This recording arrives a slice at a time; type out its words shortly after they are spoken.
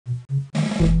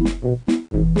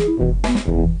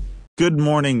Good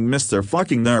morning, Mr.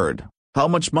 Fucking Nerd. How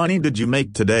much money did you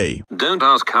make today? Don't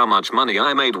ask how much money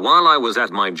I made while I was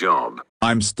at my job.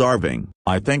 I'm starving.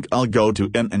 I think I'll go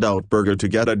to In-N-Out Burger to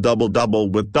get a double-double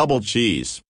with double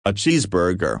cheese, a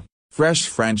cheeseburger, fresh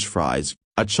French fries,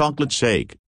 a chocolate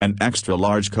shake, an extra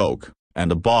large Coke,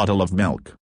 and a bottle of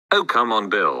milk. Oh come on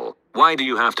Bill, why do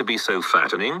you have to be so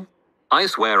fattening? I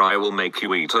swear I will make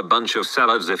you eat a bunch of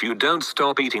salads if you don't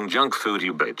stop eating junk food,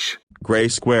 you bitch. Gray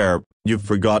Square, you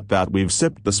forgot that we've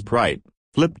sipped the Sprite,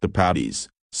 flipped the patties,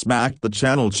 smacked the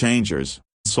channel changers,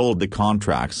 sold the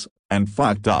contracts, and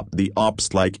fucked up the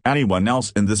ops like anyone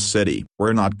else in this city.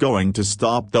 We're not going to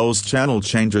stop those channel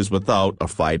changers without a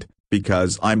fight,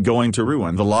 because I'm going to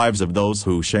ruin the lives of those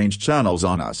who change channels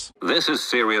on us. This is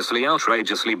seriously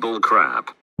outrageously bullcrap.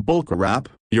 Bullcrap?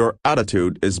 Your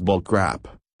attitude is bullcrap,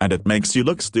 and it makes you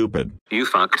look stupid. You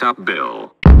fucked up,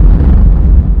 Bill.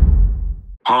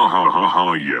 Ha ha ha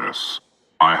ha, yes.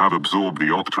 I have absorbed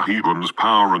the octahedron's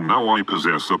power and now I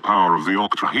possess the power of the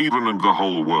octahedron and the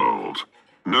whole world.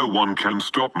 No one can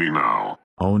stop me now.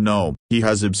 Oh no, he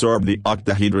has absorbed the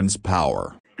octahedron's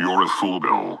power. You're a fool,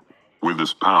 Bill. With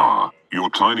this power,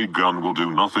 your tiny gun will do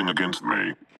nothing against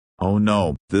me. Oh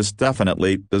no, this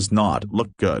definitely does not look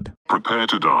good. Prepare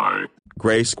to die.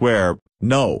 Gray Square,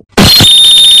 no.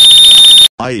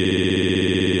 I